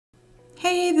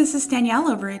Hey, this is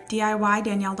Danielle over at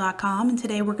DIYDanielle.com, and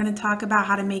today we're going to talk about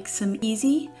how to make some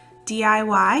easy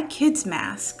DIY kids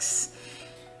masks.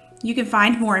 You can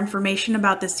find more information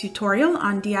about this tutorial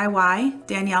on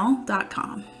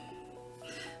DIYDanielle.com.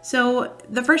 So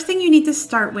the first thing you need to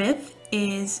start with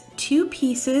is 2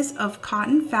 pieces of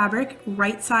cotton fabric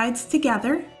right sides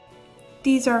together.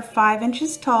 These are 5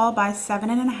 inches tall by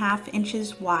 7.5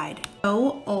 inches wide.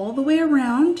 Go all the way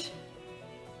around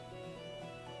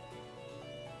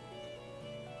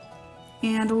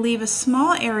and leave a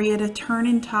small area to turn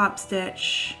and top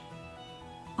stitch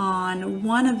on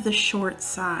one of the short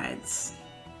sides.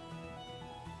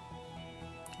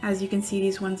 As you can see,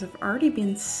 these ones have already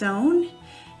been sewn,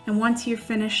 and once you're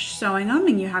finished sewing them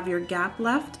and you have your gap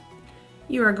left,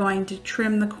 you are going to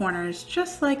trim the corners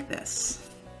just like this.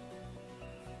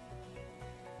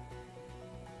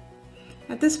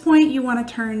 At this point, you want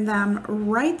to turn them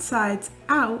right sides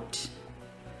out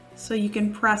so you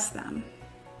can press them.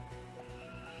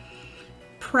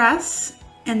 Press,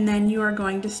 and then you are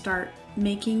going to start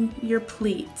making your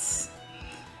pleats.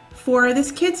 For this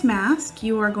kid's mask,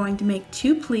 you are going to make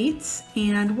 2 pleats,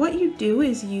 and what you do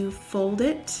is you fold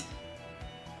it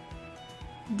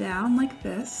down like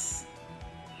this,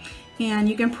 and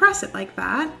you can press it like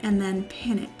that and then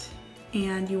pin it,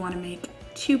 and you want to make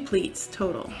 2 pleats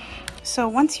total. So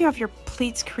once you have your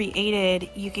pleats created,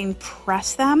 you can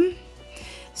press them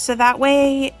so that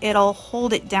way it'll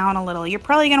hold it down a little. You're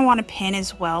probably going to want to pin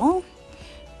as well,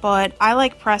 but I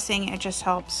like pressing. It just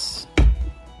helps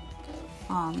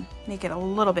make it a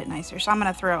little bit nicer. So I'm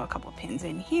going to throw a couple pins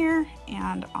in here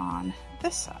and on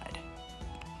this side.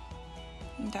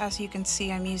 And as you can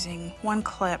see, I'm using 1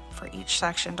 clip for each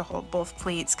section to hold both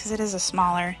pleats because it is a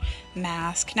smaller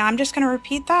mask. Now I'm just going to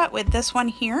repeat that with this one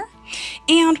here.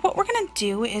 And what we're going to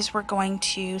do is we're going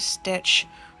to stitch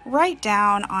right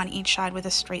down on each side with a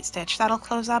straight stitch. That'll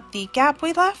close up the gap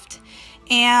we left,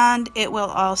 and it will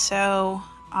also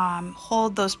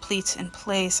hold those pleats in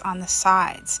place on the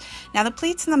sides. Now the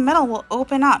pleats in the middle will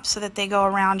open up so that they go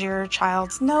around your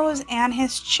child's nose and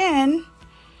his chin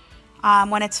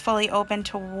when it's fully open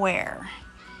to wear.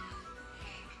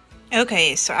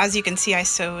 Okay, so as you can see, I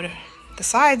sewed the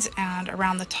sides and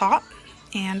around the top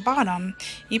and bottom.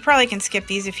 You probably can skip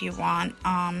these if you want,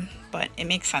 but it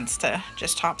makes sense to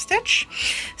just top stitch.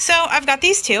 So I've got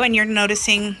these 2, and you're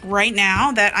noticing right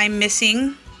now that I'm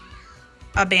missing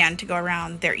a band to go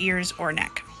around their ears or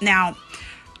neck. Now,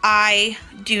 I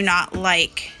do not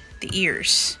like the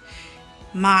ears.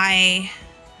 My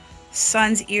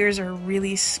son's ears are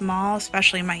really small,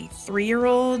 especially my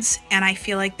 3-year-old's, and I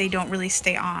feel like they don't really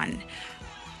stay on.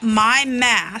 My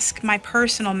mask, my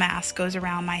personal mask, goes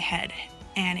around my head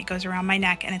and it goes around my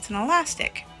neck, and it's an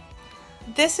elastic.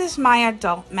 This is my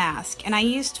adult mask, and I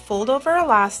used fold over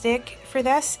elastic for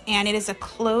this, and it is a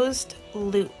closed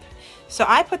loop. So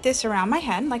I put this around my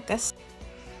head like this.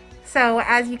 So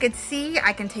as you can see,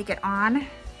 I can take it on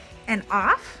and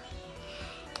off,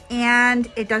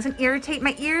 and it doesn't irritate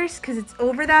my ears because it's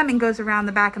over them and goes around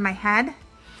the back of my head.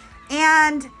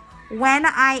 And when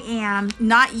I am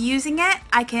not using it,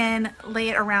 I can lay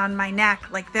it around my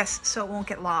neck like this so it won't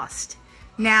get lost.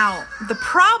 Now, the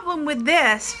problem with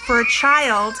this for a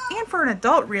child and for an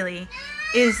adult really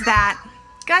is that,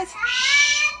 guys,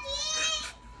 shh.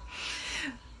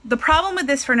 The problem with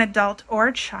this for an adult or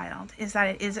a child is that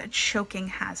it is a choking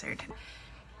hazard.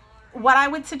 What I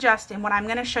would suggest, and what I'm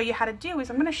going to show you how to do, is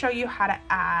I'm going to show you how to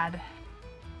add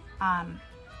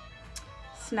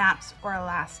snaps or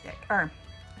elastic, or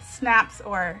snaps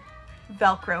or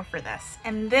Velcro for this.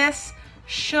 And this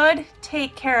should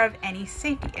take care of any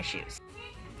safety issues.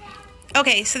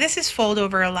 Okay, so this is fold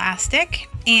over elastic,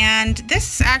 and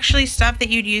this is actually stuff that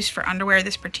you'd use for underwear.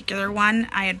 This particular one,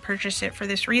 I had purchased it for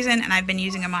this reason, and I've been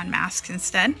using them on masks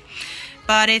instead.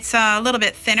 But it's a little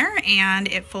bit thinner, and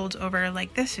it folds over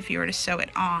like this if you were to sew it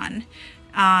on.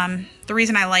 The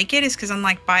reason I like it is because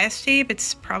unlike bias tape,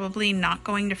 it's probably not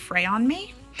going to fray on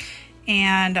me.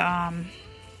 And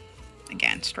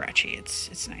again, stretchy,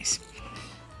 it's nice.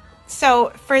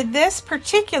 So for this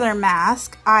particular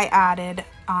mask, I added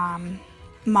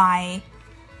let's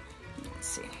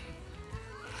see.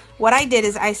 What I did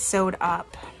is I sewed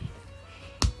up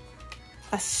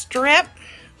a strip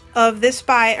of this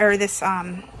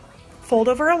fold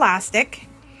over elastic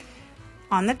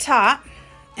on the top,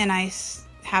 and I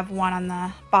have one on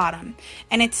the bottom,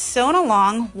 and it's sewn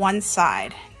along one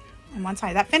side and one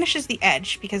side. That finishes the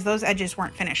edge because those edges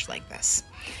weren't finished like this.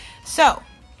 So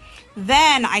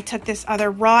then I took this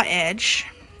other raw edge,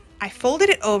 I folded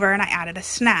it over, and I added a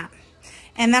snap.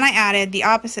 And then I added the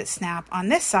opposite snap on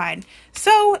this side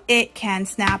so it can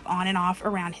snap on and off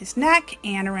around his neck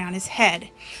and around his head.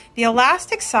 The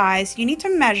elastic size, you need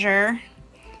to measure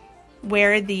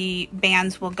where the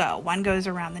bands will go. One goes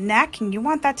around the neck, and you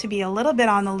want that to be a little bit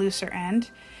on the looser end,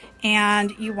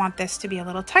 and you want this to be a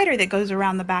little tighter that goes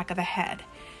around the back of the head.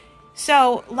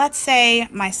 So let's say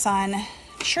my son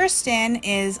Tristan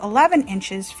is 11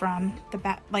 inches from the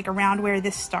back, like around where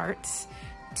this starts,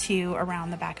 to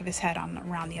around the back of his head on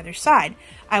around the other side.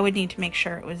 I would need to make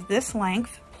sure it was this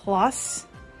length plus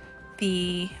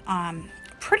the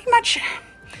pretty much,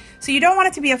 so you don't want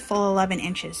it to be a full 11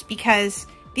 inches because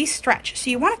these stretch. So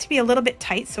you want it to be a little bit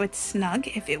tight so it's snug.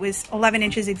 If it was 11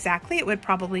 inches exactly, it would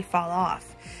probably fall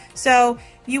off. So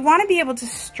you want to be able to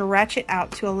stretch it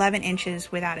out to 11 inches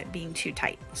without it being too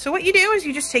tight. So what you do is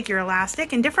you just take your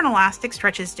elastic, and different elastic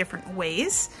stretches different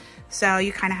ways. So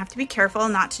you kind of have to be careful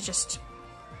not to just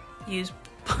use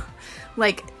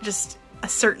like just a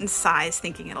certain size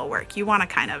thinking it'll work. You want to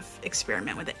kind of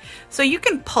experiment with it. So you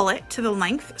can pull it to the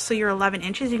length. So you're 11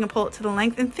 inches, you can pull it to the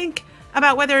length and think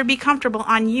about whether it'd be comfortable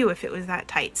on you if it was that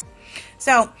tight.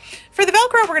 So for the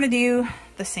Velcro, we're going to do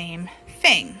the same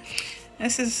thing.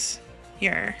 This is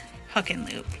your hook and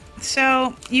loop.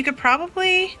 So you could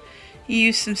probably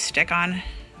use some stick-on.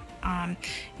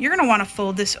 You're going to want to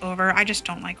fold this over. I just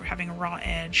don't like having a raw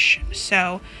edge.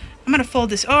 So I'm going to fold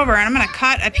this over, and I'm going to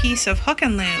cut a piece of hook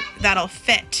and loop that'll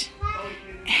fit.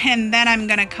 And then I'm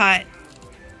going to cut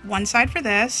one side for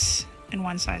this and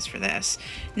one side for this.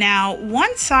 Now,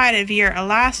 one side of your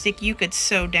elastic you could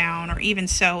sew down or even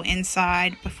sew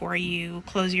inside before you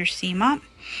close your seam up.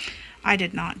 I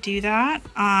did not do that.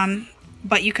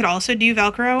 But you could also do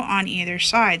Velcro on either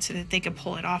side so that they could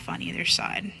pull it off on either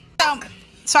side.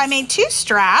 So I made two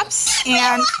straps,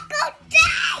 and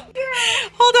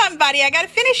hold on, buddy, I gotta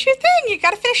finish your thing. You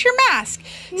gotta finish your mask.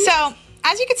 So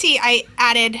as you can see, I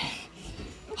added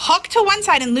hook to one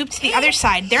side and loop to the other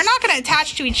side. They're not gonna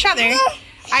attach to each other.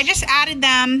 I just added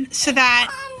them so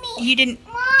that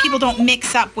people don't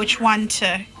mix up which one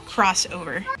to cross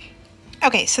over.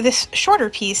 Okay, so this shorter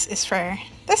piece is for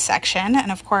this section,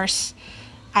 and of course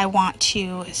I want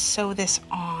to sew this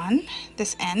on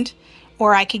this end,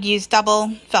 or I could use double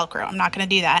Velcro. I'm not going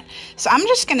to do that. So I'm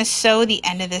just going to sew the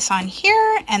end of this on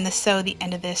here and sew the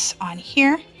end of this on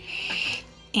here.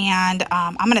 And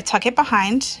I'm going to tuck it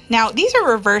behind. Now these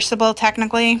are reversible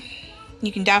technically.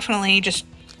 You can definitely just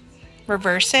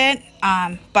reverse it,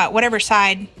 but whatever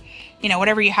side, you know,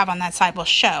 whatever you have on that side will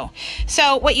show.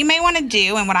 So what you may want to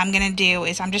do, and what I'm going to do,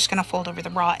 is I'm just going to fold over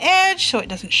the raw edge so it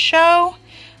doesn't show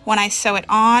when I sew it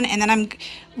on. And then I'm,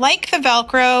 like the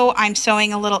Velcro, I'm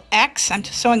sewing a little X. I'm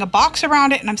sewing a box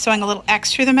around it, and I'm sewing a little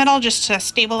X through the middle just to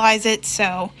stabilize it,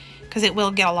 so because it will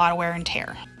get a lot of wear and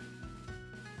tear.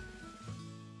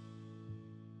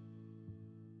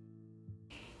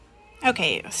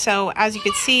 Okay, so as you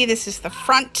can see, this is the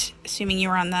front, assuming you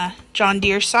were on the John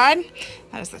Deere side.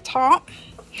 That is the top.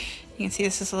 You can see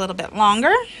this is a little bit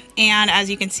longer, and as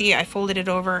you can see, I folded it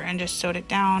over and just sewed it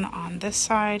down on this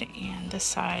side and this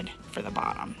side for the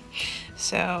bottom.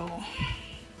 So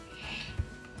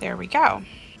there we go.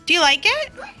 Do you like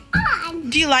it?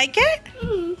 Do you like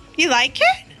it? You like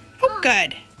it? Oh,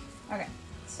 good. Okay,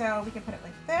 so we can put it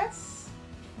like this,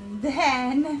 and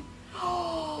then,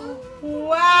 oh,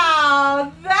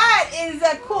 wow, that is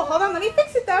a cool, hold on, let me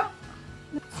fix it though.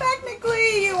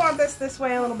 Technically, you want this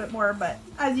way a little bit more, but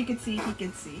as you can see, he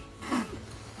can see.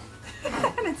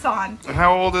 And it's on. And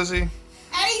how old is he? And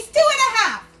he's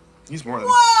 2.5. He's more than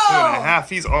 2.5.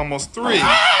 He's almost 3.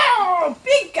 Oh,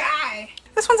 big guy.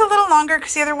 This one's a little longer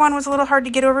because the other one was a little hard to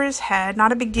get over his head.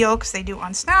 Not a big deal because they do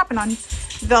on snap and on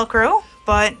Velcro.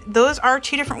 But those are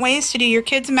two different ways to do your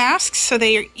kids' masks, so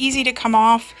they are easy to come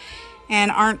off and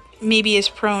aren't maybe as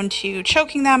prone to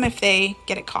choking them if they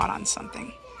get it caught on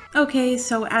something. Okay,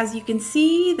 so as you can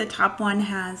see, the top one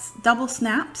has double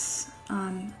snaps,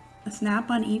 a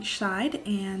snap on each side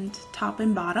and top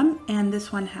and bottom, and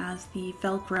this one has the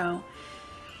Velcro.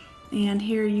 And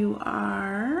here you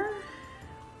are,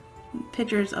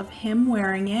 pictures of him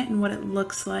wearing it and what it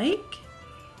looks like.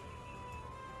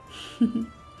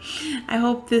 I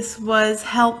hope this was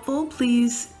helpful.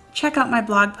 Please check out my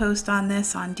blog post on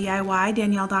this on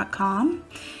DIYDanielle.com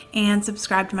and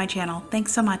subscribe to my channel.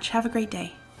 Thanks so much. Have a great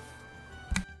day.